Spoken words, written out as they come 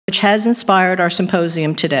which has inspired our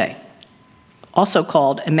symposium today, also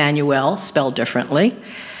called Immanuel, spelled differently,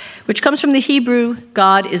 which comes from the Hebrew,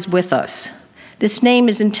 God is with us. This name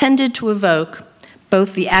is intended to evoke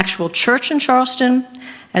both the actual church in Charleston,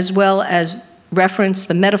 as well as reference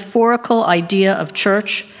the metaphorical idea of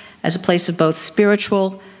church as a place of both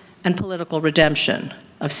spiritual and political redemption,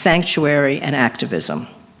 of sanctuary and activism.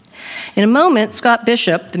 In a moment, Scott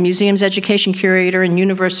Bishop, the museum's education curator and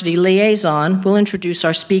university liaison, will introduce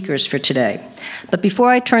our speakers for today. But before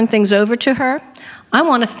I turn things over to her, I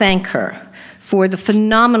want to thank her for the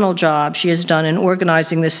phenomenal job she has done in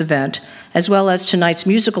organizing this event, as well as tonight's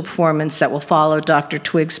musical performance that will follow Dr.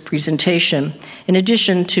 Twiggs' presentation, in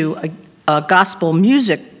addition to a gospel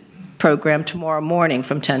music program tomorrow morning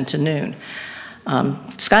from 10 to noon.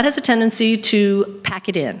 Scott has a tendency to pack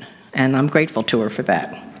it in, and I'm grateful to her for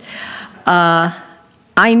that.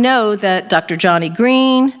 I know that Dr. Johnny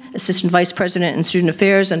Green, Assistant Vice President in Student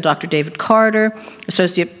Affairs, and Dr. David Carter,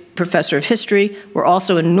 Associate Professor of History, were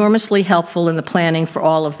also enormously helpful in the planning for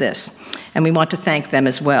all of this, and we want to thank them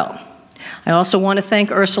as well. I also want to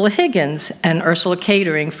thank Ursula Higgins and Ursula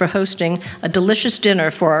Catering for hosting a delicious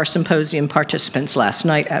dinner for our symposium participants last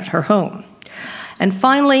night at her home. And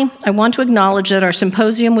finally, I want to acknowledge that our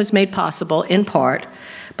symposium was made possible, in part,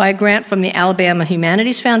 by a grant from the Alabama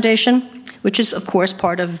Humanities Foundation, which is, of course,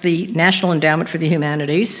 part of the National Endowment for the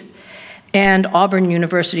Humanities, and Auburn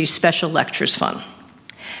University's Special Lectures Fund.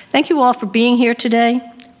 Thank you all for being here today.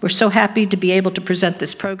 We're so happy to be able to present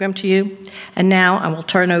this program to you. And now I will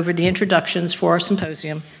turn over the introductions for our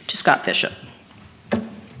symposium to Scott Bishop.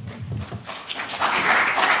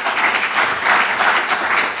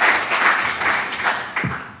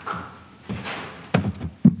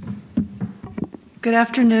 Good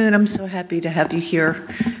afternoon. I'm so happy to have you here.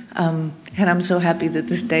 And I'm so happy that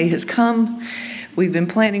this day has come. We've been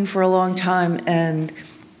planning for a long time, and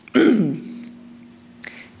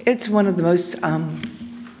it's one of the most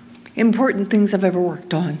important things I've ever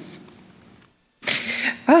worked on.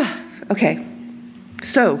 Okay.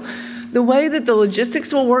 So the way that the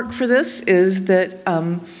logistics will work for this is that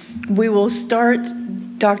we will start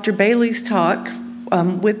Dr. Bailey's talk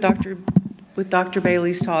with Dr.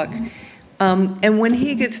 Bailey's talk. And when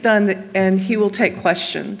he gets done, and he will take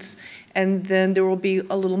questions, and then there will be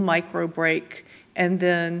a little micro break. And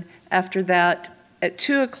then after that, at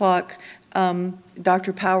 2 o'clock,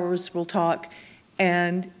 Dr. Powers will talk,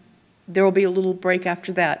 and there will be a little break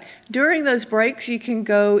after that. During those breaks, you can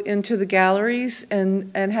go into the galleries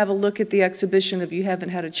and have a look at the exhibition if you haven't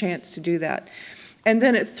had a chance to do that. And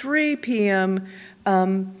then at 3 p.m.,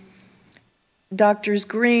 Doctors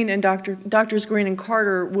Green and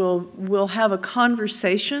Carter will have a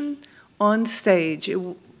conversation on stage. It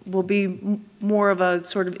will be more of a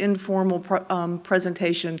sort of informal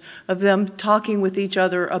presentation of them talking with each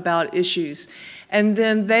other about issues. And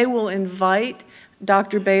then they will invite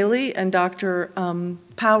Dr. Bailey and Dr.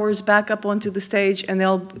 Powers back up onto the stage, and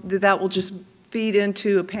that will just feed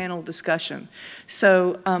into a panel discussion.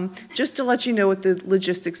 So just to let you know what the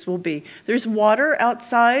logistics will be. There's water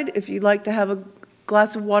outside if you'd like to have a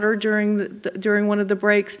glass of water during one of the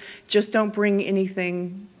breaks. Just don't bring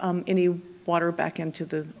anything, any water back into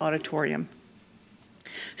the auditorium.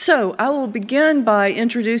 So I will begin by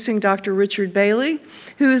introducing Dr. Richard Bailey,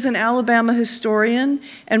 who is an Alabama historian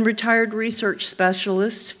and retired research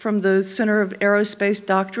specialist from the Center of Aerospace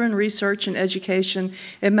Doctrine, Research, and Education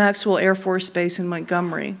at Maxwell Air Force Base in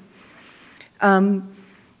Montgomery.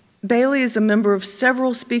 Bailey is a member of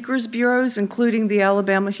several speakers bureaus, including the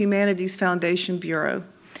Alabama Humanities Foundation Bureau.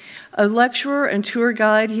 A lecturer and tour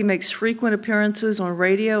guide, he makes frequent appearances on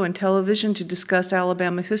radio and television to discuss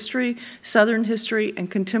Alabama history, Southern history, and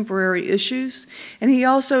contemporary issues. And he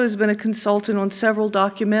also has been a consultant on several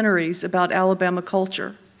documentaries about Alabama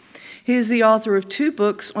culture. He is the author of 2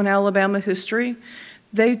 books on Alabama history.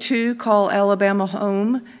 They too call Alabama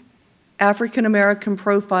home, African American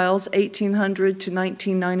Profiles, 1800 to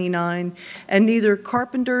 1999, and neither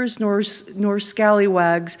carpenters nor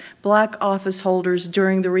scallywags, black office holders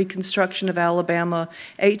during the Reconstruction of Alabama,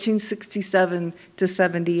 1867 to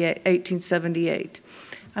 1878.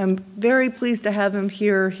 I'm very pleased to have him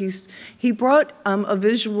here. He brought a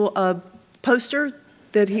visual poster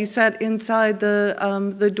that he set inside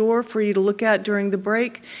the door for you to look at during the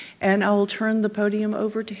break, and I will turn the podium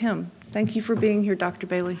over to him. Thank you for being here, Dr.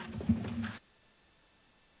 Bailey.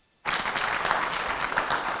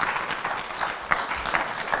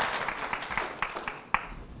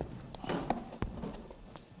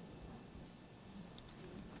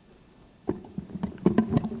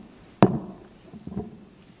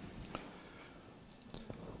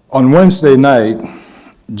 On Wednesday night,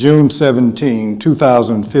 June 17,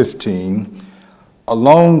 2015, a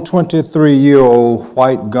lone 23-year-old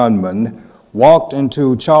white gunman walked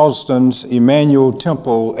into Charleston's Immanuel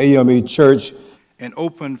Temple AME Church and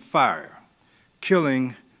opened fire,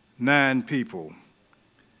 killing 9 people.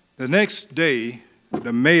 The next day,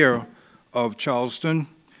 the mayor of Charleston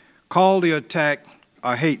called the attack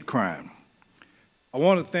a hate crime. I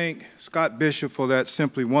want to thank Scott Bishop for that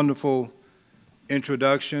simply wonderful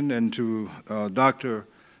introduction, and to Dr.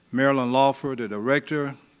 Marilyn Lawford, the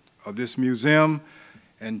director of this museum,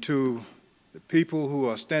 and to the people who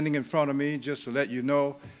are standing in front of me, just to let you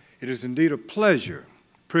know, it is indeed a pleasure,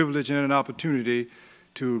 privilege, and an opportunity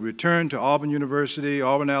to return to Auburn University,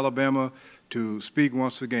 Auburn, Alabama, to speak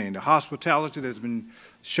once again. The hospitality that's been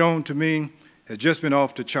shown to me has just been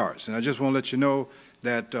off the charts, and I just want to let you know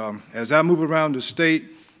that as I move around the state,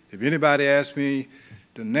 if anybody asks me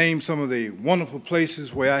to name some of the wonderful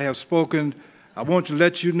places where I have spoken, I want to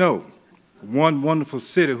let you know one wonderful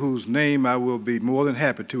city whose name I will be more than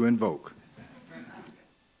happy to invoke.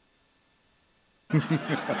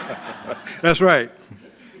 That's right.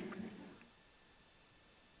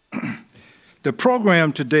 The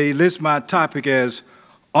program today lists my topic as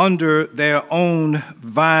Under Their Own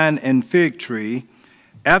Vine and Fig Tree,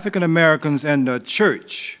 African Americans and the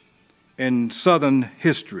Church in Southern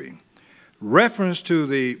History. Reference to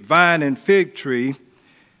the vine and fig tree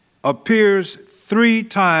appears 3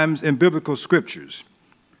 times in biblical scriptures.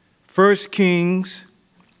 1 Kings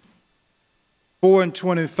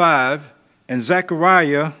 4:25 and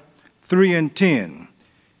Zechariah 3:10.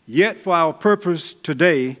 Yet for our purpose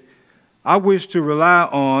today, I wish to rely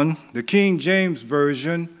on the King James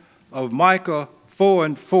Version of Micah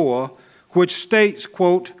 4:4, which states,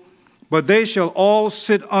 quote, "But they shall all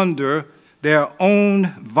sit under their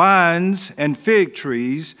own vines and fig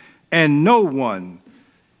trees, and no one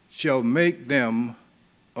shall make them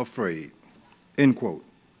afraid," end quote.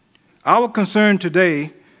 Our concern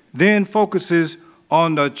today then focuses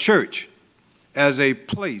on the church as a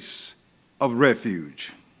place of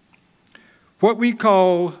refuge. What we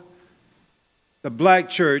call the black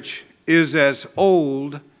church is as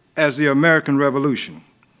old as the American Revolution.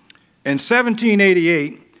 In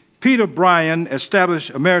 1788, Peter Bryan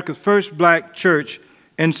established America's first black church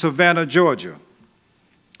in Savannah, Georgia.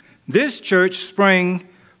 This church sprang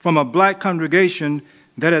from a black congregation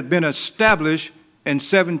that had been established in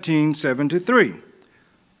 1773.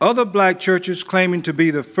 Other black churches claiming to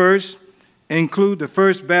be the first include the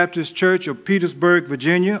First Baptist Church of Petersburg,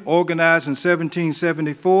 Virginia, organized in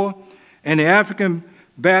 1774, and the African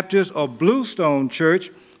Baptist or Bluestone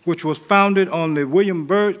Church, which was founded on the William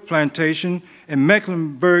Byrd Plantation in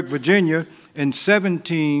Mecklenburg, Virginia in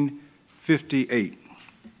 1758.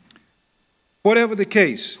 Whatever the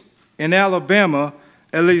case, in Alabama,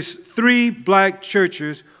 at least 3 black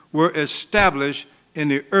churches were established in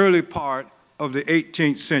the early part of the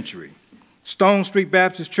 18th century. Stone Street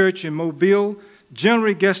Baptist Church in Mobile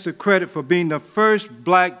generally gets the credit for being the first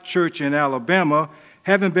black church in Alabama,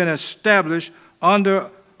 having been established under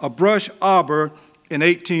a brush arbor in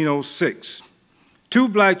 1806. 2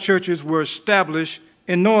 black churches were established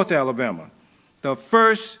in North Alabama. The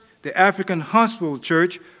first, the African Huntsville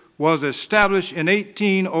Church, was established in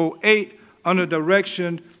 1808 under the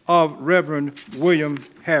direction of Reverend William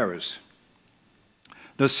Harris.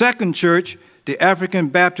 The second church, the African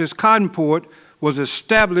Baptist Cottonport, was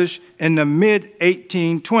established in the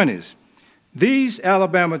mid-1820s. These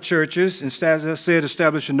Alabama churches, as I said,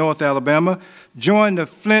 established in North Alabama, joined the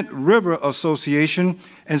Flint River Association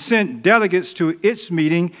and sent delegates to its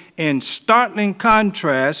meeting in startling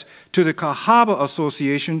contrast to the Cahaba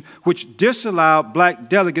Association, which disallowed black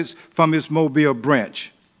delegates from its Mobile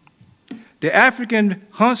branch. The African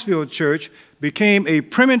Huntsville Church became a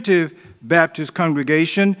primitive Baptist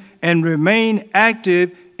congregation and remained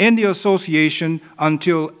active in the association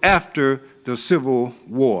until after the Civil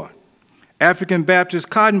War. African Baptist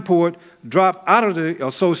Cottonport dropped out of the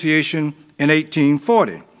association in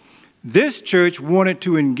 1840. This church wanted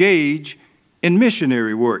to engage in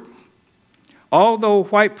missionary work. Although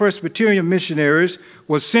white Presbyterian missionaries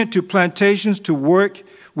were sent to plantations to work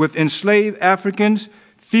with enslaved Africans,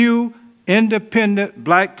 few independent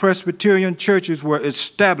black Presbyterian churches were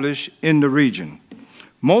established in the region.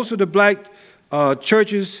 Most of the black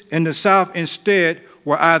churches in the South instead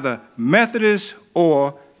were either Methodist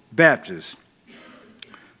or Baptist.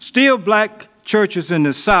 Still, black churches in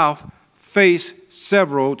the South face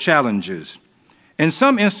several challenges. In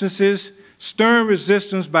some instances, stern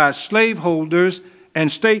resistance by slaveholders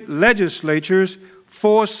and state legislatures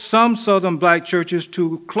forced some Southern black churches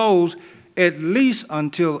to close at least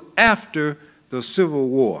until after the Civil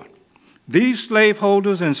War. These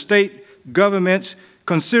slaveholders and state governments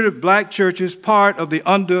considered black churches part of the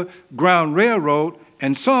Underground Railroad,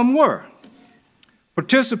 and some were.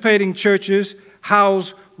 Participating churches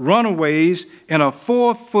housed runaways in a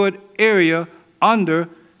 4-foot area under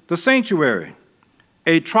the sanctuary.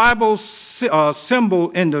 A tribal symbol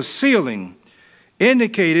in the ceiling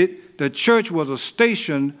indicated the church was a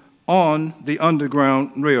station on the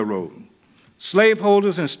Underground Railroad.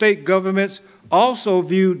 Slaveholders and state governments also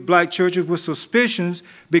viewed black churches with suspicions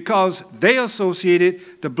because they associated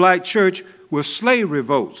the black church with slave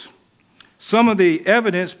revolts. Some of the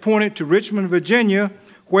evidence pointed to Richmond, Virginia,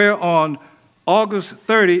 where on August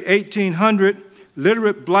 30, 1800,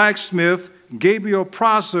 literate blacksmith Gabriel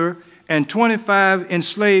Prosser and 25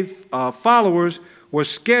 enslaved followers were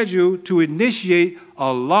scheduled to initiate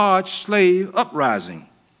a large slave uprising.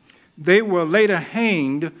 They were later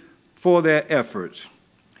hanged for their efforts.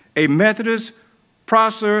 A Methodist,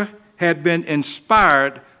 Prosser had been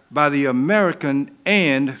inspired by the American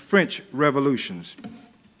and French revolutions.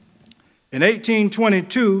 In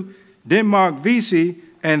 1822, Denmark Vesey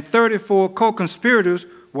and 34 co-conspirators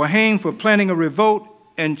were hanged for planning a revolt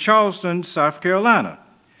in Charleston, South Carolina.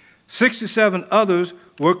 67 others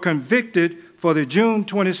were convicted for the June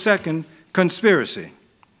 22nd conspiracy.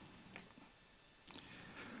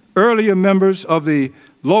 Earlier members of the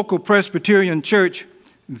local Presbyterian church,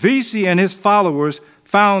 Vesey and his followers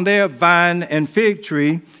found their vine and fig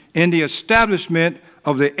tree in the establishment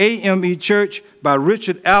of the AME Church by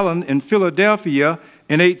Richard Allen in Philadelphia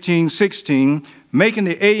in 1816, making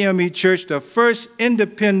the AME Church the first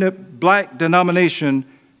independent black denomination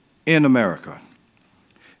in America.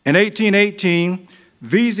 In 1818,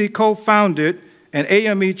 Vesey co-founded an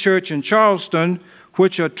AME church in Charleston,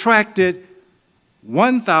 which attracted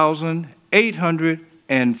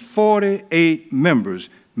 1,848 members,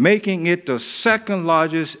 making it the second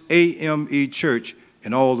largest AME church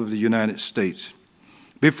in all of the United States.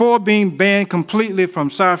 Before being banned completely from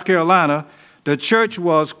South Carolina, the church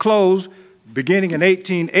was closed beginning in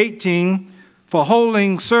 1818 for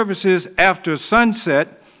holding services after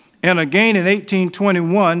sunset, and again in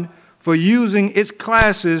 1821 for using its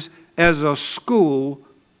classes as a school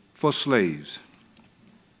for slaves.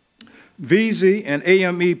 Vesey, an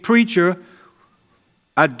AME preacher,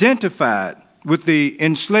 identified with the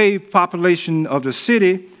enslaved population of the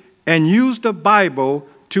city and used the Bible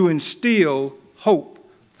to instill hope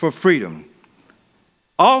for freedom.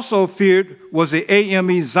 Also feared was the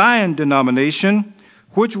AME Zion denomination,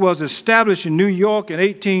 which was established in New York in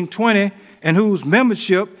 1820 and whose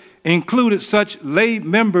membership included such lay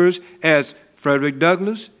members as Frederick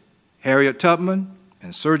Douglass, Harriet Tubman,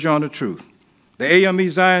 and Sir John of Truth. The AME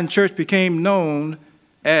Zion Church became known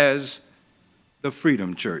as the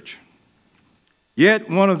Freedom Church. Yet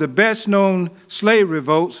one of the best-known slave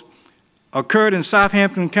revolts occurred in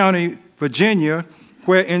Southampton County, Virginia,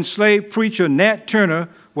 where enslaved preacher Nat Turner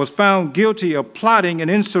was found guilty of plotting an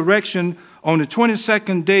insurrection on the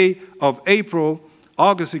 22nd day of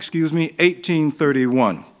August,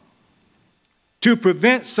 1831. To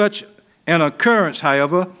prevent such an occurrence,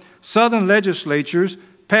 however, Southern legislatures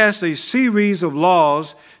passed a series of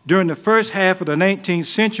laws during the first half of the 19th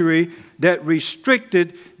century that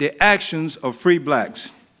restricted the actions of free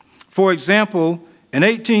blacks. For example, in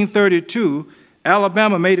 1832,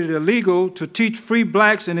 Alabama made it illegal to teach free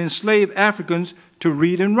blacks and enslaved Africans to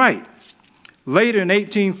read and write. Later in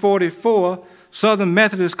 1844, Southern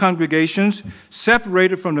Methodist congregations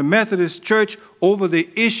separated from the Methodist Church over the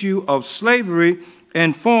issue of slavery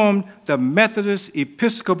and formed the Methodist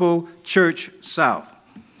Episcopal Church South.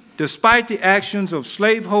 Despite the actions of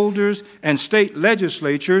slaveholders and state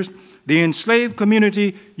legislatures, the enslaved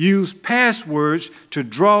community used passwords to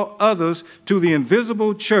draw others to the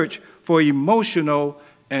invisible church for emotional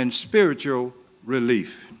and spiritual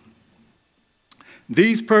relief.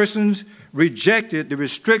 These persons rejected the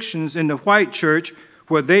restrictions in the white church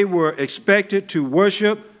where they were expected to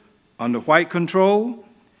worship under white control.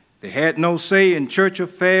 They had no say in church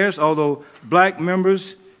affairs, although black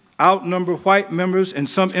members outnumber white members in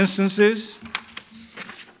some instances.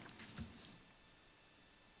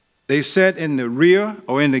 They sat in the rear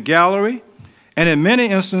or in the gallery, and in many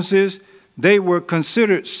instances, they were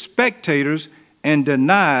considered spectators and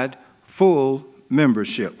denied full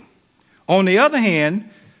membership. On the other hand,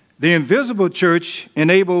 the invisible church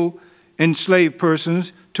enabled enslaved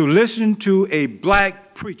persons to listen to a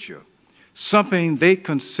black preacher, something they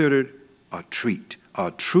considered a treat,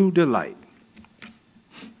 a true delight.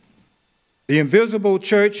 The invisible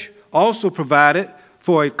church also provided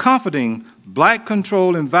for a comforting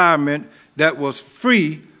black-controlled environment that was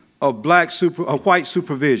free of white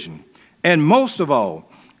supervision. And most of all,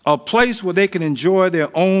 a place where they could enjoy their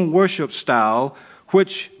own worship style,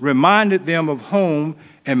 which reminded them of home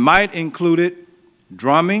and might include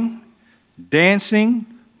drumming, dancing,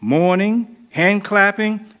 mourning, hand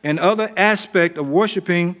clapping, and other aspects of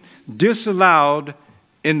worshiping disallowed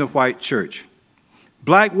in the white church.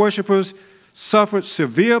 Black worshipers suffered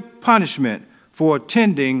severe punishment for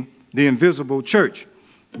attending the invisible church.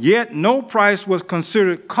 Yet no price was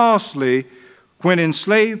considered costly when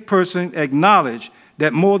enslaved persons acknowledged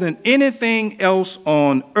that more than anything else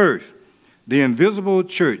on earth, the invisible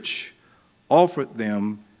church offered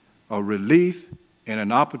them a relief and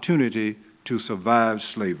an opportunity to survive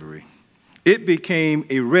slavery. It became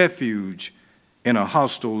a refuge in a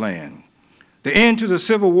hostile land. The end to the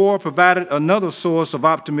Civil War provided another source of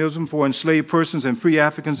optimism for enslaved persons and free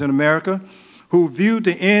Africans in America who viewed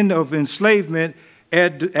the end of enslavement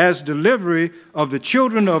as delivery of the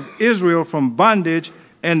children of Israel from bondage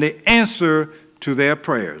and the answer to their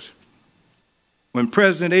prayers. When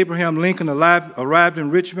President Abraham Lincoln arrived in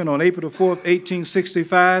Richmond on April 4,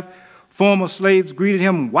 1865, former slaves greeted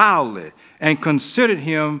him wildly and considered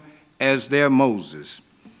him as their Moses.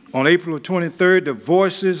 On April 23rd, the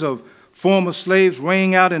voices of former slaves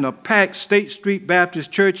rang out in a packed State Street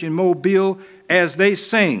Baptist Church in Mobile as they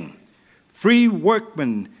sang, "Free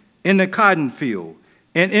workmen in the cotton field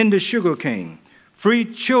and in the sugar cane, free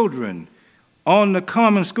children on the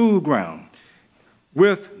common school ground,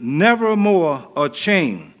 with nevermore a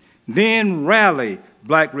chain. Then rally,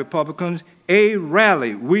 Black Republicans, a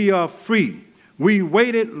rally, we are free. We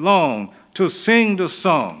waited long to sing the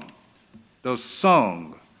song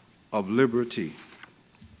of liberty."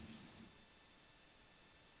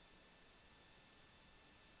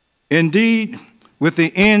 Indeed, with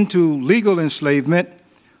the end to legal enslavement,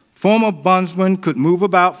 former bondsmen could move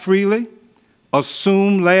about freely,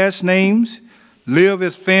 assume last names, live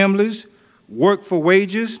as families, work for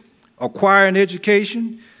wages, acquire an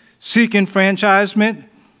education, seek enfranchisement,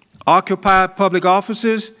 occupy public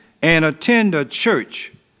offices, and attend a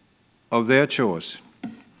church of their choice.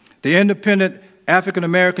 The independent African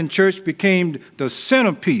American church became the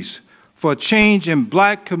centerpiece for change in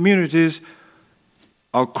Black communities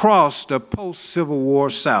across the post-Civil War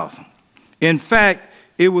South. In fact,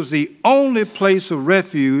 it was the only place of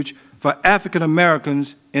refuge for African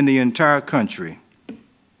Americans in the entire country.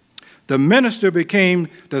 The minister became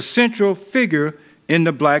the central figure in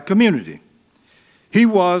the Black community. He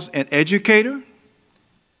was an educator,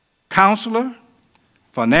 counselor,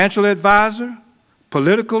 financial advisor,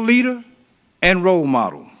 political leader, and role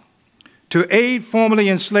model. To aid formerly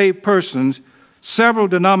enslaved persons, several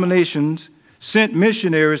denominations sent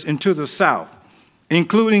missionaries into the South,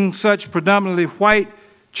 including such predominantly white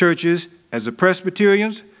churches as the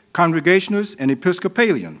Presbyterians, Congregationalists, and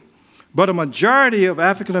Episcopalian. But a majority of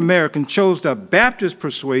African Americans chose the Baptist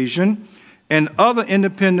persuasion and other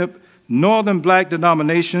independent Northern Black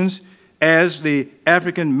denominations as the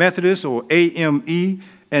African Methodist, or AME,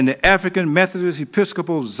 and the African Methodist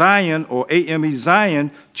Episcopal Zion, or AME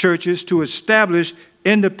Zion, churches to establish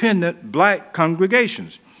independent Black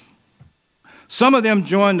congregations. Some of them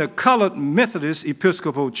joined the Colored Methodist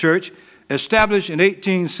Episcopal Church, established in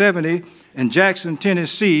 1870 in Jackson,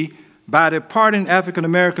 Tennessee, by departing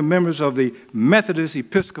African-American members of the Methodist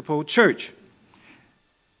Episcopal Church.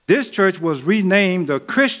 This church was renamed the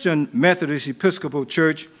Christian Methodist Episcopal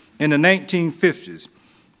Church in the 1950s.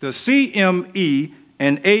 The CME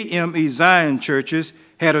and AME Zion churches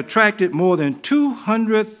had attracted more than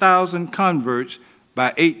 200,000 converts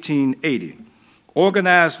by 1880.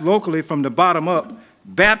 Organized locally from the bottom up,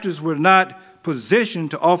 Baptists were not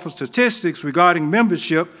positioned to offer statistics regarding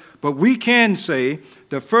membership, but we can say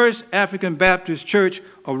the First African Baptist Church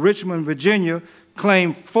of Richmond, Virginia,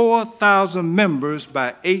 claimed 4,000 members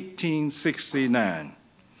by 1869.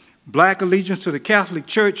 Black allegiance to the Catholic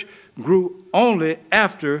Church grew only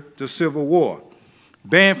after the Civil War.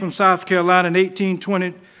 Banned from South Carolina in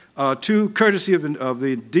 1822, courtesy of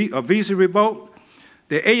the Vesey Revolt,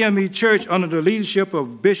 the AME Church, under the leadership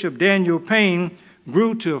of Bishop Daniel Payne,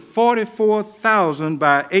 grew to 44,000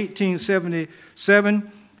 by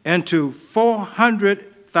 1877 and to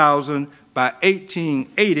 400,000 by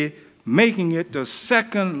 1880, making it the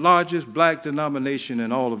second largest Black denomination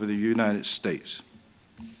in all of the United States.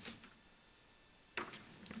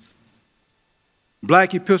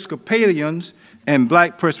 Black Episcopalians and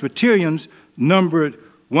Black Presbyterians numbered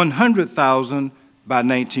 100,000 by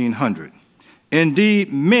 1900.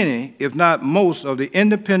 Indeed, many, if not most, of the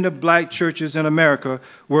independent Black churches in America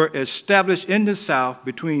were established in the South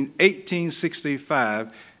between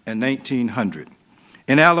 1865 and 1900.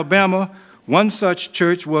 In Alabama, one such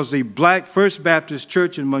church was the Black First Baptist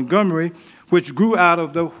Church in Montgomery, which grew out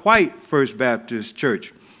of the white First Baptist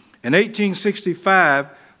Church. In 1865,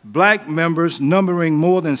 black members numbering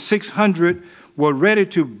more than 600 were ready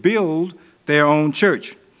to build their own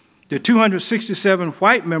church. The 267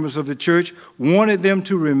 white members of the church wanted them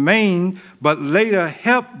to remain, but later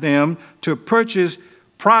helped them to purchase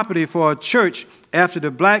property for a church after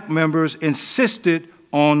the black members insisted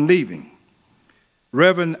on leaving.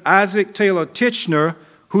 Reverend Isaac Taylor Titchener,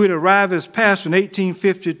 who had arrived as pastor in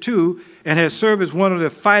 1852 and had served as one of the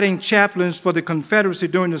fighting chaplains for the Confederacy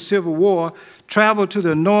during the Civil War, traveled to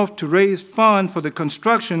the North to raise funds for the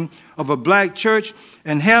construction of a black church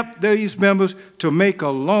and helped these members to make a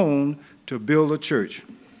loan to build a church.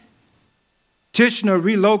 Titchener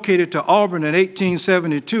relocated to Auburn in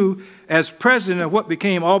 1872 as president of what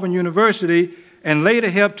became Auburn University and later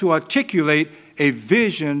helped to articulate a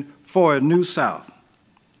vision for a new South.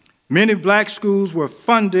 Many black schools were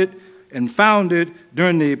funded and founded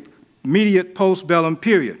during the immediate postbellum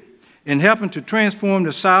period. In helping to transform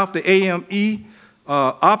the South, the AME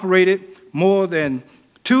operated more than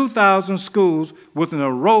 2,000 schools with an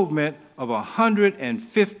enrollment of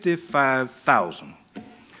 155,000.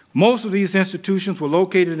 Most of these institutions were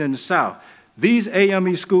located in the South. These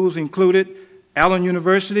AME schools included Allen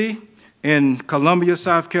University in Columbia,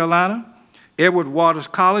 South Carolina, Edward Waters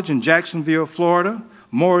College in Jacksonville, Florida,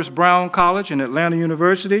 Morris Brown College in Atlanta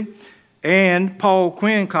University, and Paul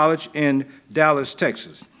Quinn College in Dallas,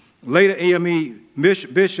 Texas. Later, AME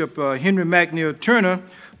Bishop Henry McNeil Turner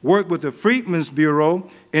worked with the Freedmen's Bureau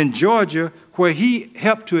in Georgia, where he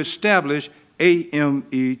helped to establish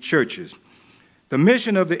AME churches. The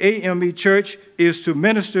mission of the AME Church is to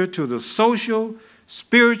minister to the social,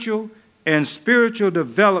 spiritual, and spiritual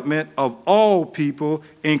development of all people,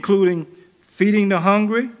 including feeding the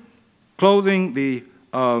hungry, clothing the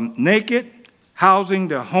naked, housing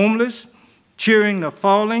the homeless, cheering the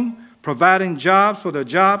falling, providing jobs for the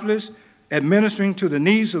jobless, administering to the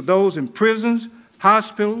needs of those in prisons,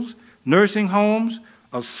 hospitals, nursing homes,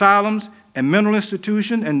 asylums, and mental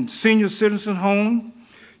institutions and senior citizen homes,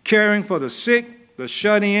 caring for the sick, the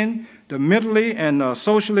shut-in, the mentally and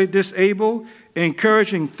socially disabled,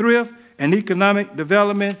 encouraging thrift and economic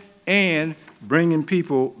development, and bringing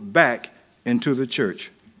people back into the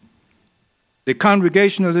church. The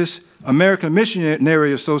Congregationalist American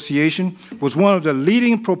Missionary Association was one of the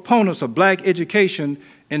leading proponents of black education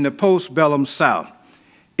in the postbellum South.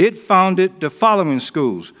 It founded the following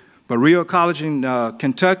schools: Berea College in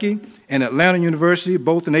Kentucky and Atlanta University,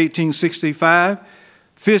 both in 1865,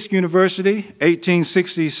 Fisk University,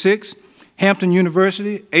 1866, Hampton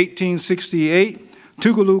University, 1868,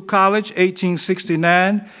 Tougaloo College,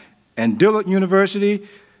 1869, and Dillard University,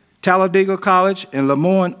 Talladega College, and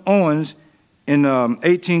Lemoyne Owens in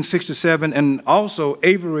 1867, and also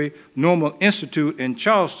Avery Normal Institute in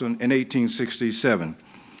Charleston in 1867.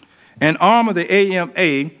 An arm of the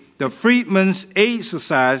AMA, the Freedmen's Aid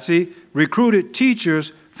Society, recruited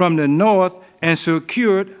teachers from the North and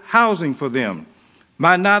secured housing for them.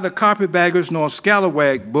 My Neither Carpetbaggers Nor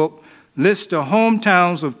Scalawag book lists the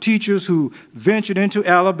hometowns of teachers who ventured into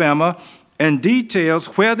Alabama and details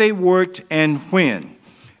where they worked and when.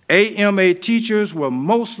 AMA teachers were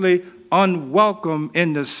mostly unwelcome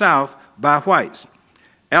in the South by whites.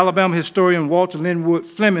 Alabama historian Walter Linwood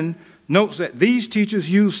Fleming notes that these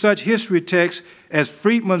teachers used such history texts as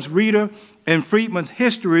Freedman's Reader and Freedman's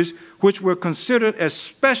Histories, which were considered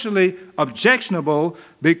especially objectionable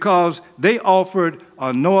because they offered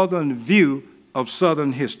a northern view of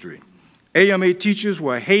Southern history. AMA teachers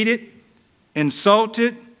were hated,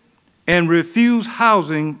 insulted, and refused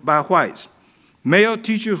housing by whites. Male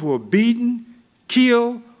teachers were beaten,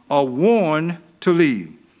 killed, or warned to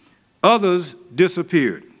leave. Others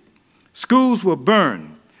disappeared. Schools were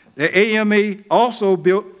burned. The AMA also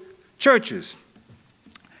built churches.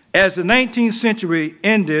 As the 19th century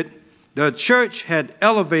ended, the church had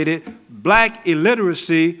elevated black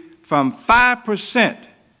illiteracy from 5%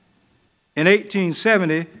 in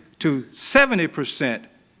 1870 to 70%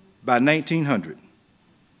 by 1900.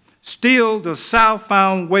 Still, the South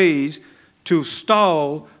found ways to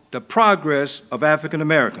stall the progress of African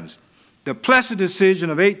Americans. The Plessy decision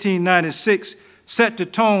of 1896 set the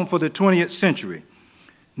tone for the 20th century.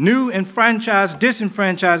 New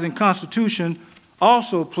disenfranchising constitution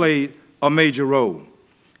also played a major role.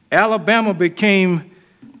 Alabama became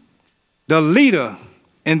the leader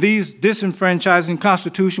in these disenfranchising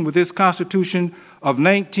constitution with its Constitution of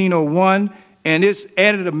 1901 and its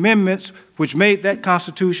added amendments, which made that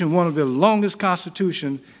Constitution one of the longest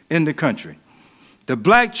constitutions in the country. The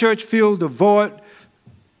black church filled the void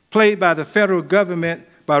played by the federal government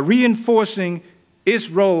by reinforcing its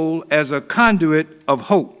role as a conduit of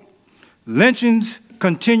hope. Lynchings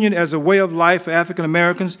continued as a way of life for African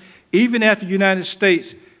Americans, even after the United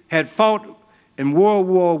States had fought in World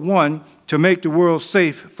War I to make the world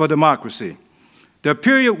safe for democracy. The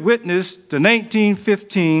period witnessed the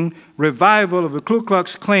 1915 revival of the Ku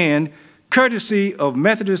Klux Klan, courtesy of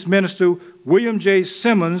Methodist minister William J.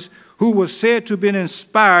 Simmons, who was said to have been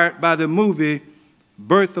inspired by the movie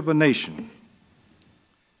Birth of a Nation.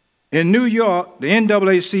 In New York, the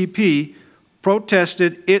NAACP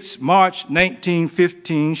protested its March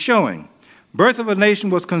 1915 showing. Birth of a Nation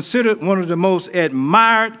was considered one of the most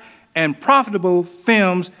admired and profitable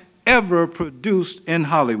films ever produced in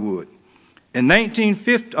Hollywood. In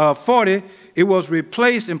 1940, it was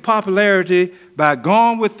replaced in popularity by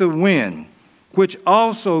Gone with the Wind, which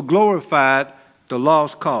also glorified the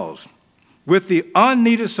lost cause. With the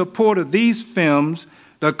unneeded support of these films,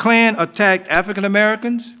 the Klan attacked African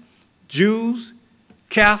Americans, Jews,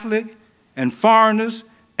 Catholic, and foreigners,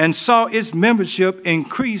 and saw its membership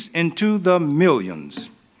increase into the millions.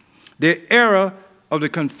 The era of the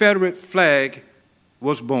Confederate flag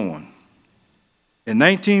was born. In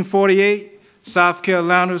 1948, South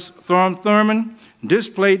Carolina's Strom Thurmond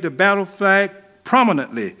displayed the battle flag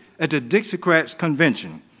prominently at the Dixiecrats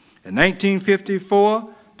Convention. In 1954,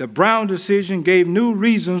 the Brown decision gave new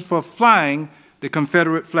reasons for flying the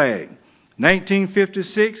Confederate flag. In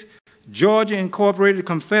 1956, Georgia incorporated the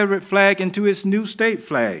Confederate flag into its new state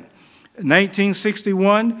flag. In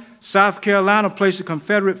 1961, South Carolina placed the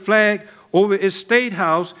Confederate flag over its state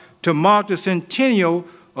house to mark the centennial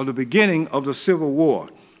of the beginning of the Civil War.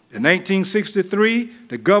 In 1963,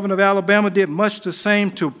 the governor of Alabama did much the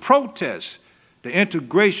same to protest the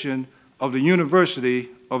integration of the University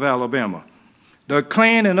of Alabama. The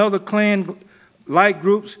Klan and other Klan-like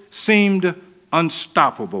groups seemed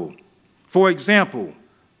unstoppable. For example,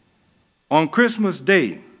 on Christmas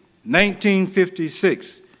Day,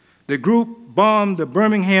 1956, the group bombed the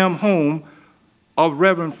Birmingham home of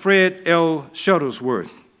Reverend Fred L. Shuttlesworth.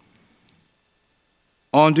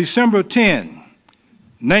 On December 10,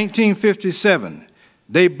 1957,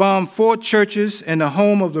 they bombed 4 churches and the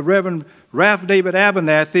home of the Reverend Ralph David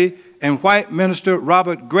Abernathy and white minister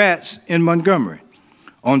Robert Gratz in Montgomery.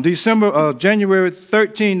 On January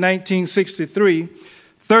 13, 1963,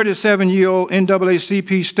 37-year-old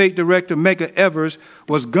NAACP State Director Medgar Evers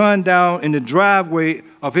was gunned down in the driveway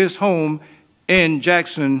of his home in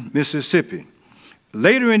Jackson, Mississippi.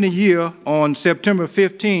 Later in the year, on September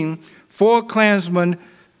 15, 4 Klansmen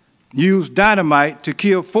used dynamite to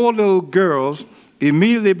kill 4 little girls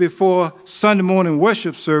immediately before Sunday morning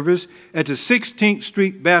worship service at the 16th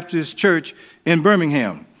Street Baptist Church in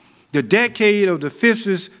Birmingham. The decade of the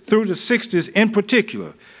 50s through the 60s in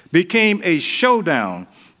particular became a showdown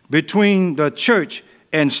between the church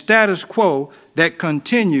and status quo that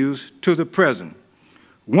continues to the present.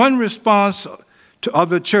 One response of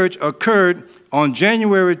the church occurred on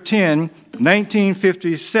January 10,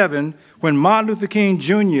 1957, when Martin Luther King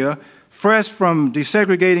Jr., fresh from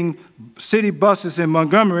desegregating city buses in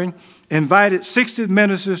Montgomery, invited 60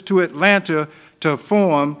 ministers to Atlanta to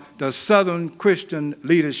form the Southern Christian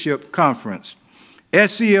Leadership Conference.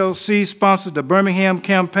 SCLC sponsored the Birmingham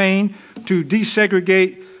campaign to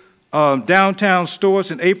desegregate downtown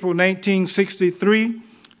stores in April 1963,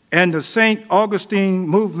 and the St. Augustine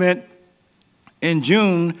movement in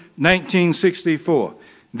June 1964.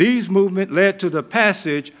 These movements led to the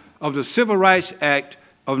passage of the Civil Rights Act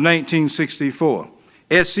of 1964.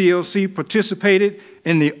 SCLC participated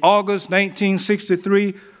in the August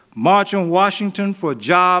 1963 March on Washington for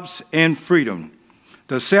Jobs and Freedom.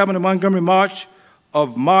 The 7th Montgomery March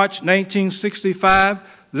of March 1965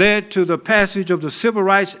 led to the passage of the Civil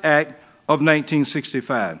Rights Act of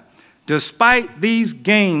 1965. Despite these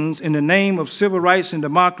gains in the name of civil rights and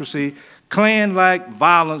democracy, Klan-like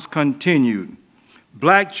violence continued.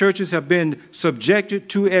 Black churches have been subjected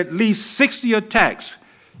to at least 60 attacks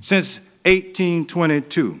since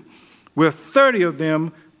 1822, with 30 of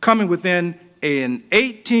them coming within an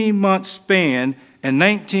 18-month span in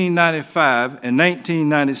 1995 and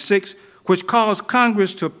 1996, which caused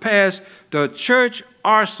Congress to pass the Church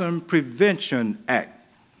Arson Prevention Act.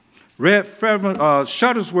 Reverend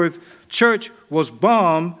Shuttlesworth Church was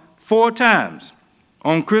bombed 4 times.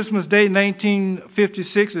 On Christmas Day,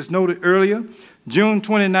 1956, as noted earlier, June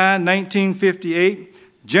 29,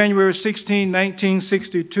 1958, January 16,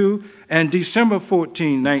 1962, and December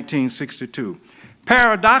 14, 1962.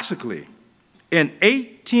 Paradoxically, in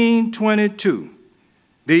 1822,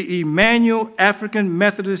 the Immanuel African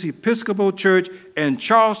Methodist Episcopal Church in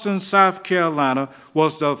Charleston, South Carolina,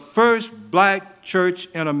 was the first black church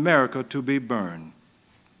in America to be burned.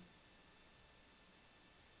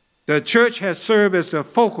 The church has served as the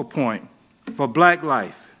focal point for black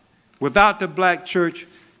life. Without the black church,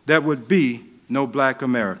 there would be no black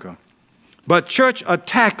America. But church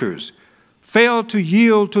attackers failed to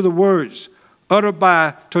yield to the words uttered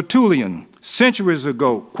by Tertullian centuries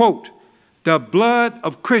ago, quote, "The blood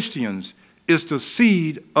of Christians is the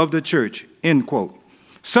seed of the church," end quote.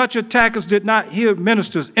 Such attackers did not hear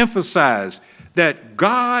ministers emphasize that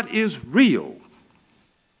God is real.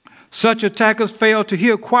 Such attackers failed to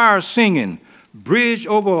hear choirs singing, "Bridge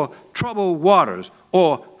over troubled waters,"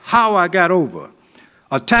 or "How I Got Over."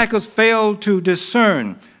 Attackers failed to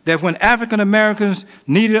discern that when African Americans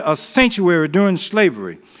needed a sanctuary during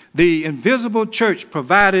slavery, the invisible church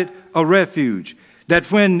provided a refuge. That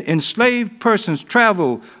when enslaved persons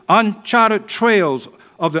traveled uncharted trails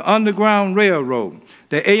of the Underground Railroad,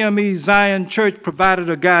 the AME Zion Church provided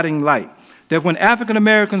a guiding light. That when African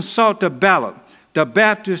Americans sought the ballot, the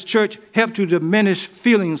Baptist Church helped to diminish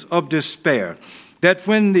feelings of despair. That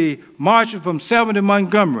when the marchers from Selma to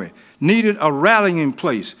Montgomery needed a rallying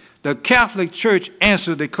place, the Catholic Church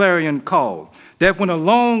answered the clarion call. That when a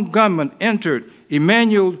lone gunman entered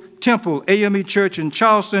Immanuel Temple AME Church in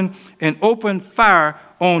Charleston and opened fire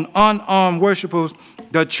on unarmed worshipers,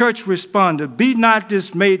 the church responded, "Be not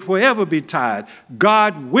dismayed, wherever betide.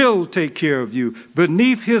 God will take care of you.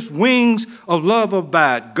 Beneath his wings of love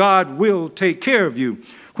abide. God will take care of you."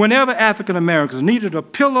 Whenever African Americans needed a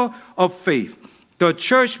pillar of faith, the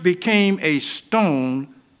church became a stone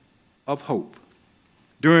of hope.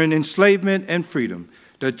 During enslavement and freedom,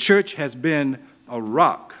 the church has been a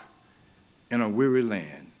rock in a weary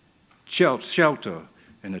land, shelter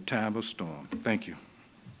in a time of storm. Thank you.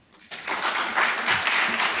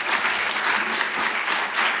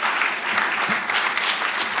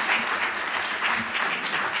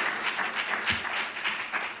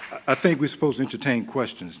 I think we're supposed to entertain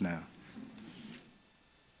questions now.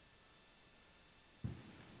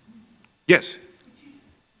 Yes.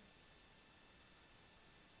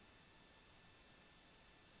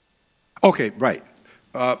 Okay, right.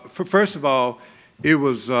 First of all, it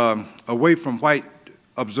was away from white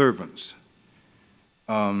observance,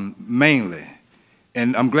 mainly.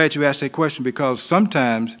 And I'm glad you asked that question because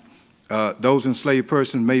sometimes those enslaved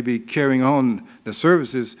persons may be carrying on the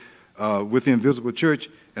services with the invisible church,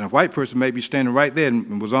 and a white person may be standing right there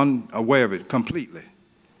and was unaware of it completely.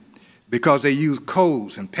 Because they use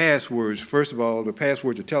codes and passwords, first of all, the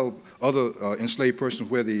password to tell other enslaved persons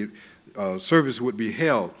where the service would be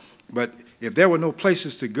held. But if there were no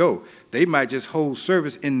places to go, they might just hold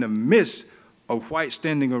service in the midst of whites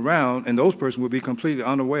standing around, and those persons would be completely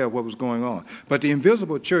unaware of what was going on. But the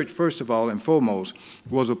invisible church, first of all and foremost,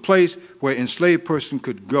 was a place where enslaved persons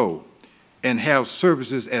could go and have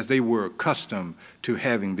services as they were accustomed to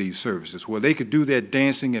having these services, where they could do their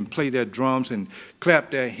dancing and play their drums and clap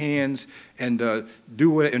their hands and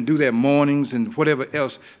do their mornings and whatever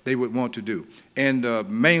else they would want to do. And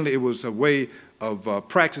mainly it was a way of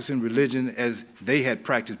practicing religion as they had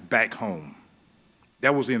practiced back home.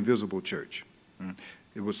 That was the invisible church.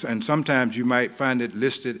 It was, and sometimes you might find it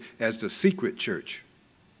listed as the secret church.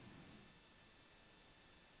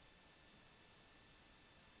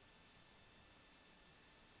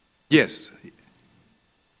 Yes.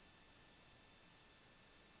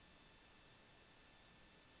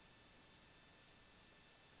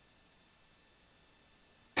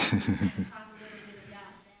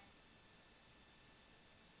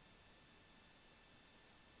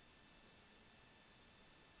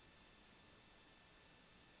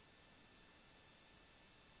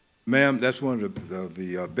 Ma'am, that's one of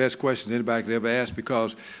the best questions anybody could ever ask,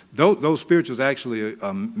 because those spirituals actually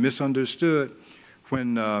misunderstood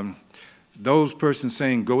when those persons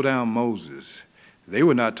saying, "Go down Moses," they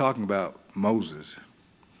were not talking about Moses.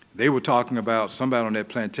 They were talking about somebody on that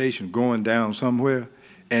plantation going down somewhere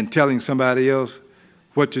and telling somebody else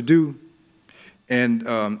what to do. And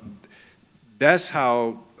that's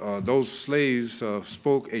how those slaves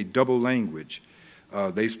spoke a double language.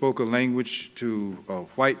 They spoke a language to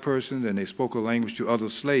white persons, and they spoke a language to other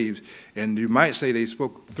slaves. And you might say they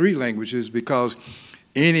spoke three languages, because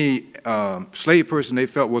any slave person they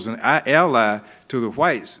felt was an ally to the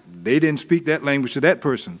whites, they didn't speak that language to that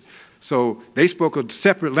person. So they spoke a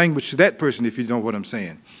separate language to that person, if you know what I'm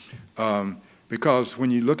saying. Because when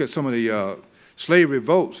you look at some of the slave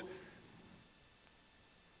revolts,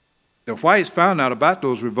 the whites found out about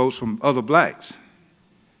those revolts from other blacks.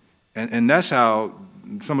 And that's how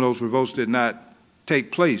some of those revolts did not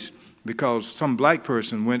take place, because some black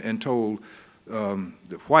person went and told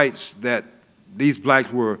the whites that these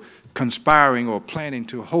blacks were conspiring or planning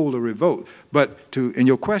to hold a revolt. But in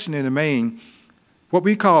your question in the main, what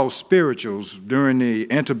we call spirituals during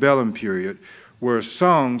the antebellum period were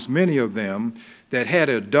songs, many of them, that had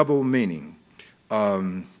a double meaning.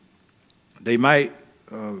 They might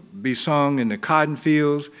be sung in the cotton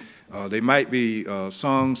fields. They might be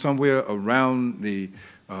sung somewhere around the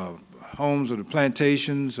homes of the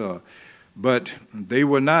plantations, but they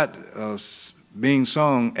were not being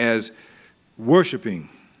sung as worshiping,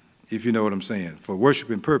 if you know what I'm saying, for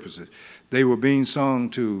worshiping purposes. They were being sung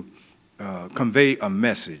to convey a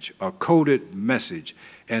message, a coded message.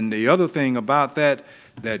 And the other thing about that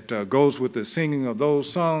goes with the singing of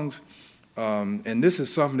those songs, and this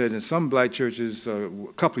is something that in some black churches a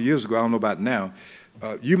couple of years ago, I don't know about now,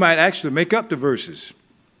 you might actually make up the verses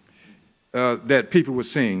that people would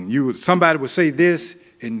sing. Somebody would say this,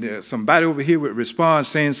 and somebody over here would respond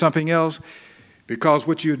saying something else, because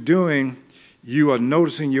what you're doing, you are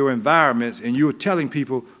noticing your environments, and you're telling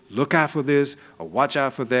people, look out for this, or watch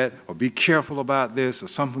out for that, or be careful about this, or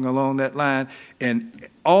something along that line. And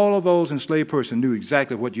all of those enslaved persons knew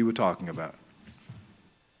exactly what you were talking about.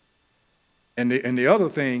 And the other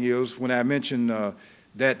thing is, when I mentioned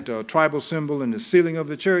that tribal symbol in the ceiling of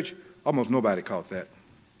the church, almost nobody caught that.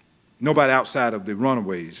 Nobody outside of the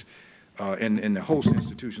runaways in the host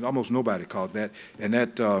institutions, almost nobody caught that. And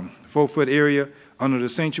that 4-foot area under the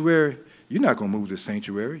sanctuary, you're not going to move the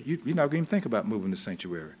sanctuary. You're not going to even think about moving the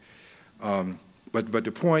sanctuary. But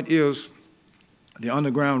the point is, the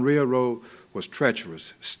Underground Railroad was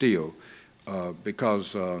treacherous still,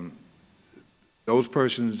 because those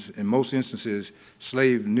persons, in most instances,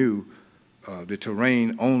 slaves knew the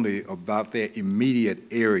terrain only about their immediate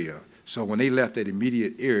area. So when they left that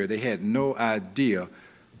immediate area, they had no idea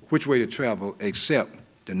which way to travel except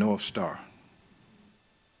the North Star.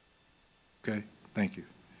 Okay, thank you.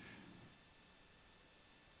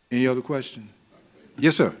 Any other questions?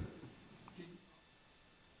 Yes, sir.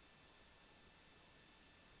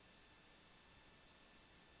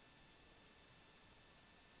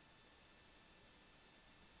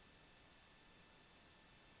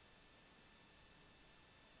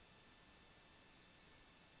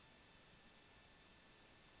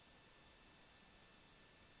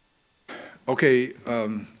 Okay,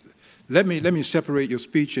 let me separate your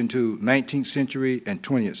speech into 19th century and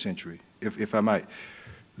 20th century, if I might.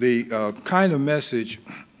 The kind of message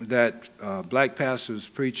that black pastors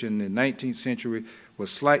preached in the 19th century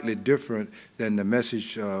was slightly different than the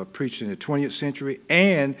message preached in the 20th century,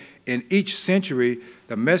 and in each century,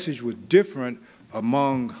 the message was different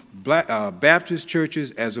among black, Baptist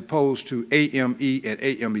churches as opposed to AME and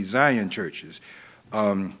AME Zion churches.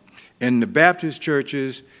 In the Baptist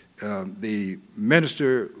churches, the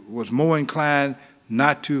minister was more inclined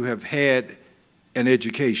not to have had an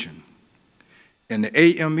education. In the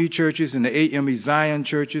AME churches and the AME Zion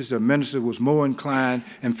churches, the minister was more inclined.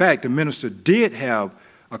 In fact, the minister did have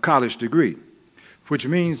a college degree, which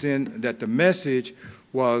means then that the message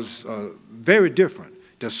was very different.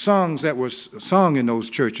 The songs that were sung in those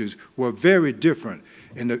churches were very different.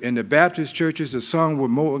 In the Baptist churches, the songs were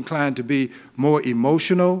more inclined to be more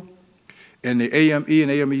emotional. In the AME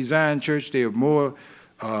and AME Zion church, they are more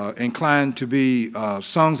inclined to be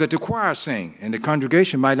songs that the choir sing, and the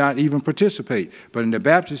congregation might not even participate. But in the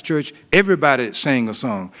Baptist church, everybody sang a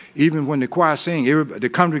song. Even when the choir sang, the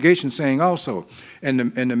congregation sang also. And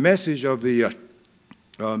the message of the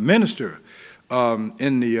minister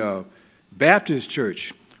in the Baptist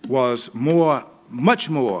church was much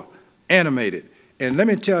more animated. And let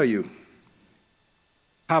me tell you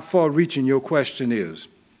how far-reaching your question is.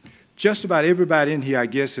 Just about everybody in here, I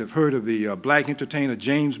guess, have heard of the black entertainer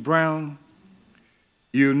James Brown.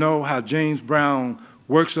 You know how James Brown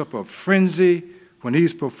works up a frenzy when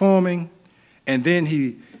he's performing, and then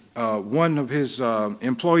one of his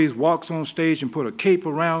employees walks on stage and put a cape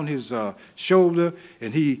around his shoulder,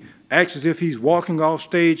 and he acts as if he's walking off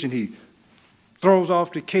stage, and he throws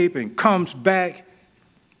off the cape and comes back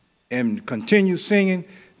and continues singing.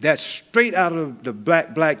 That's straight out of the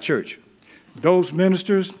black church. Those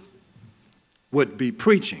ministers would be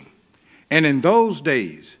preaching. And in those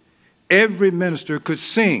days, every minister could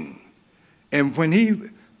sing. And when he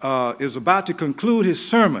is about to conclude his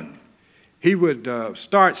sermon, he would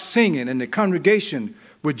start singing, and the congregation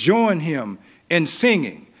would join him in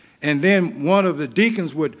singing. And then one of the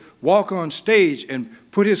deacons would walk on stage and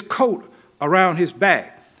put his coat around his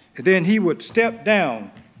back. And then he would step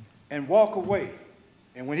down and walk away.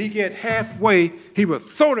 And when he get halfway, he would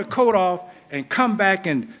throw the coat off and come back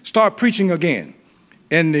and start preaching again.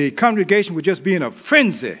 And the congregation would just be in a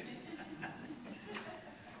frenzy.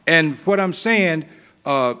 And what I'm saying,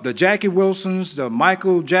 the Jackie Wilsons, the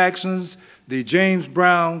Michael Jacksons, the James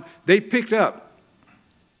Brown, they picked up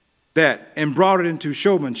that and brought it into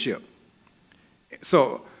showmanship.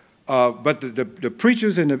 So, but the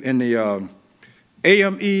preachers in the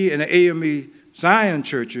AME and the AME Zion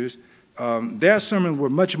churches, their sermons were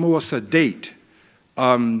much more sedate.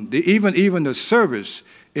 Even the service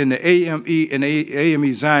in the AME and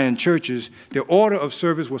AME Zion churches, the order of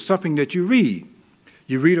service was something that you read.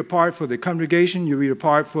 You read a part for the congregation, you read a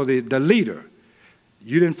part for the leader.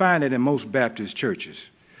 You didn't find that in most Baptist churches.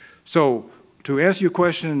 So to answer your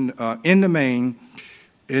question, in the main,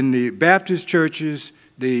 in the Baptist churches,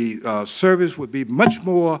 the service would be much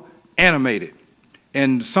more animated.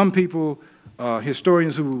 And some people,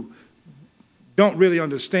 historians who don't really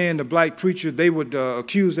understand the black preacher, they would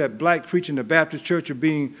accuse that black preacher in the Baptist church of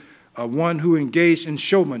being one who engaged in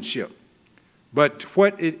showmanship. But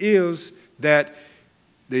what it is that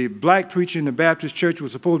the black preacher in the Baptist church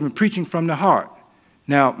was supposed to be preaching from the heart.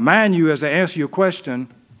 Now, mind you, as I answer your question,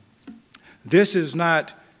 this is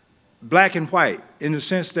not black and white in the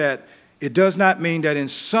sense that it does not mean that in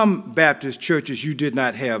some Baptist churches you did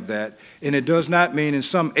not have that, and it does not mean in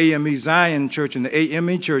some AME Zion church and the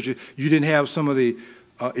AME churches you didn't have some of the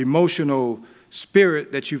emotional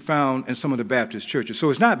spirit that you found in some of the Baptist churches. So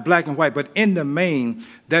it's not black and white, but in the main,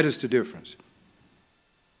 that is the difference.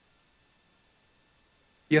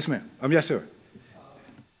 Yes, ma'am. Yes, sir.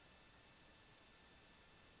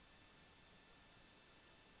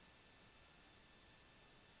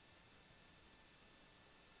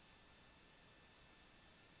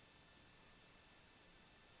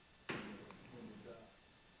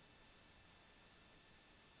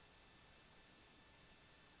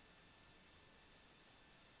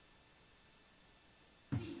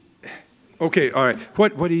 Okay, all right.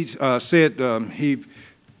 What he said, he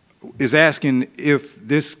is asking if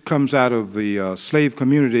this comes out of the slave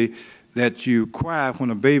community, that you cry when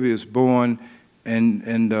a baby is born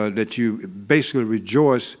and that you basically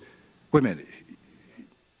rejoice. Wait a minute.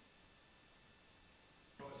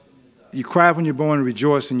 You cry when you're born and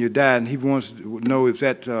rejoice and you die, and he wants to know if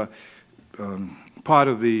that part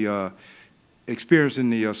of the experience in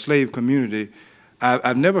the slave community.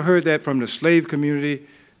 I've never heard that from the slave community.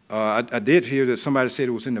 I did hear that somebody said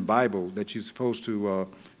it was in the Bible that you're supposed to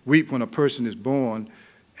weep when a person is born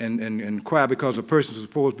and cry because a person is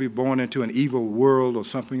supposed to be born into an evil world or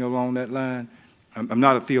something along that line. I'm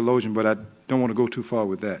not a theologian, but I don't want to go too far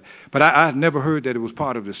with that. But I've never heard that it was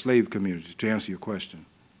part of the slave community, to answer your question.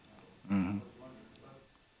 Mm-hmm.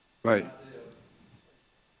 Right.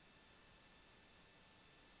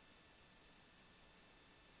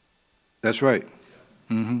 That's right.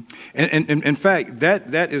 Mm-hmm. And in fact,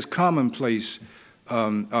 that is commonplace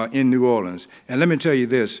in New Orleans. And let me tell you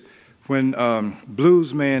this, when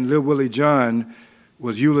blues man Lil Willie John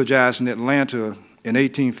was eulogized in Atlanta in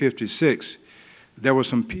 1856, there were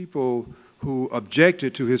some people who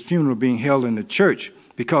objected to his funeral being held in the church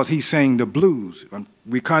because he sang the blues.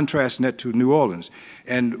 We contrasting that to New Orleans.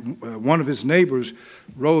 And one of his neighbors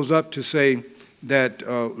rose up to say that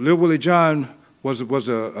Lil Willie John was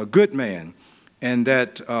a good man, and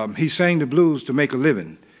that he sang the blues to make a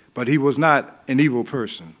living, but he was not an evil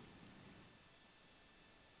person.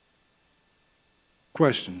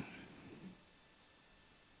 Question?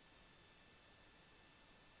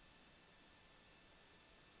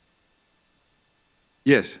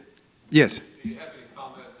 Yes. Yes. Do you have any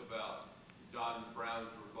comments about John Brown's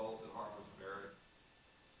revolt at Harper's Ferry?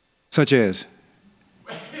 Such as?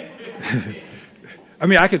 I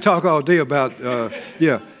mean, I could talk all day about,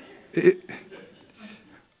 yeah.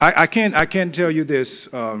 I can tell you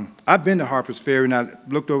this. I've been to Harper's Ferry and I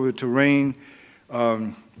looked over the terrain.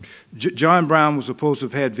 John Brown was supposed to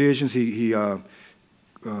have had visions. He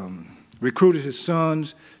recruited his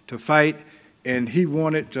sons to fight, and he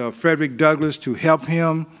wanted Frederick Douglass to help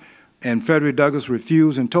him, and Frederick Douglass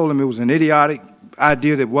refused and told him it was an idiotic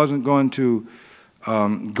idea that wasn't going to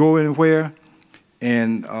go anywhere,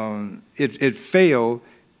 and it failed,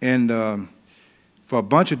 and for a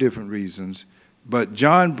bunch of different reasons. But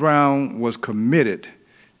John Brown was committed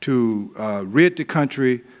to rid the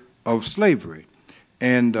country of slavery.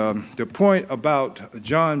 And the point about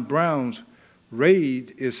John Brown's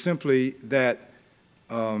raid is simply that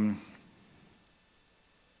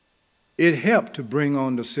it helped to bring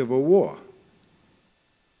on the Civil War.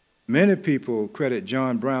 Many people credit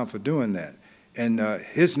John Brown for doing that. And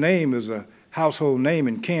his name is a household name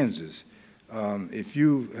in Kansas. If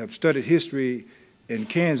you have studied history in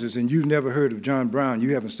Kansas and you've never heard of John Brown,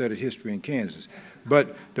 you haven't studied history in Kansas.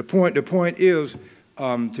 But the point is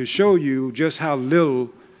to show you just how little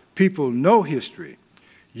people know history.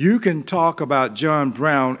 You can talk about John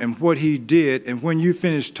Brown and what he did, and when you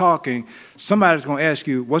finish talking, somebody's going to ask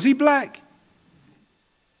you, was he black?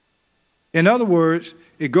 In other words,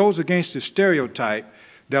 it goes against the stereotype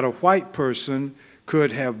that a white person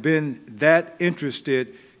could have been that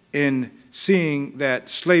interested in seeing that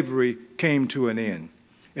slavery came to an end.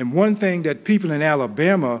 And one thing that people in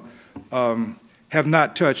Alabama have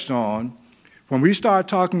not touched on, when we start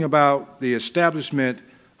talking about the establishment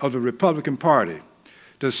of the Republican Party,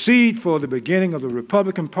 the seed for the beginning of the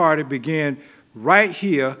Republican Party began right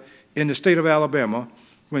here in the state of Alabama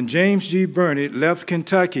when James G. Birney left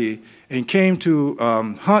Kentucky and came to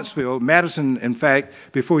Huntsville, Madison, in fact,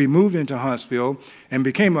 before he moved into Huntsville, and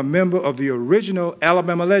became a member of the original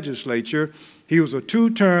Alabama legislature. He was a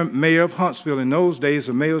two-term mayor of Huntsville. In those days,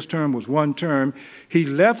 the mayor's term was one term. He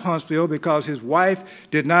left Huntsville because his wife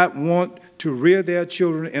did not want to rear their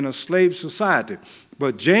children in a slave society.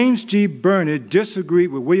 But James G. Birney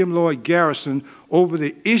disagreed with William Lloyd Garrison over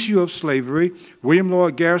the issue of slavery. William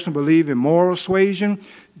Lloyd Garrison believed in moral suasion.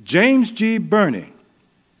 James G. Birney,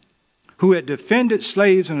 who had defended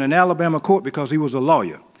slaves in an Alabama court because he was a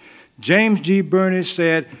lawyer, James G. Birney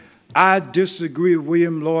said, I disagree with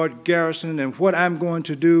William Lloyd Garrison, and what I'm going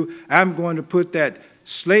to do, I'm going to put that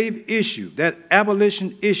slave issue, that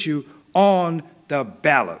abolition issue, on the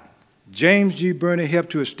ballot. James G. Birney helped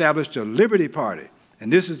to establish the Liberty Party,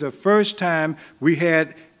 and this is the first time we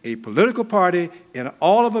had a political party in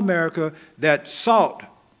all of America that sought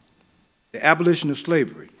the abolition of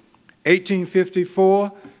slavery.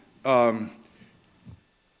 1854,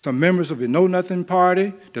 some members of the Know Nothing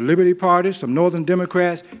Party, the Liberty Party, some Northern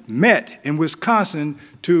Democrats met in Wisconsin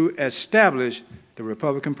to establish the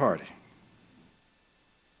Republican Party.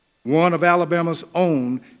 One of Alabama's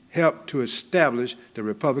own helped to establish the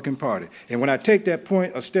Republican Party. And when I take that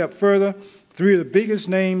point a step further, three of the biggest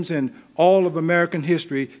names in all of American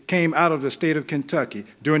history came out of the state of Kentucky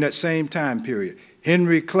during that same time period.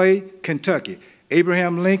 Henry Clay, Kentucky.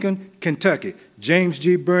 Abraham Lincoln, Kentucky. James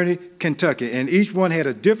G. Birney, Kentucky. And each one had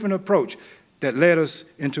a different approach that led us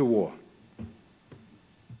into war.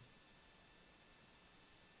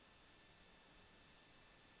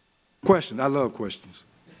 Questions? I love questions.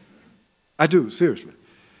 I do, seriously.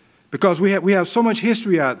 Because we have so much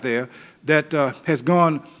history out there that has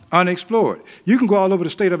gone unexplored. You can go all over the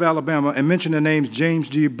state of Alabama and mention the names James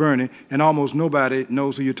G. Birney, and almost nobody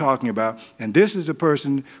knows who you're talking about. And this is the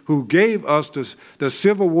person who gave us the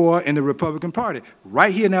Civil War and the Republican Party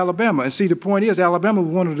right here in Alabama. And see, the point is, Alabama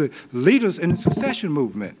was one of the leaders in the secession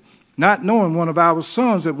movement, not knowing one of our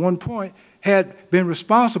sons at one point had been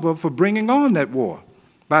responsible for bringing on that war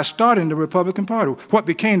by starting the Republican Party. What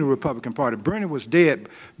became the Republican Party? Birney was dead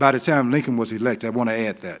by the time Lincoln was elected. I want to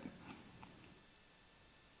add that.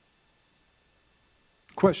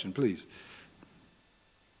 Question, please.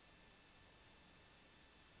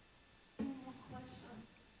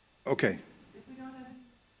 Okay.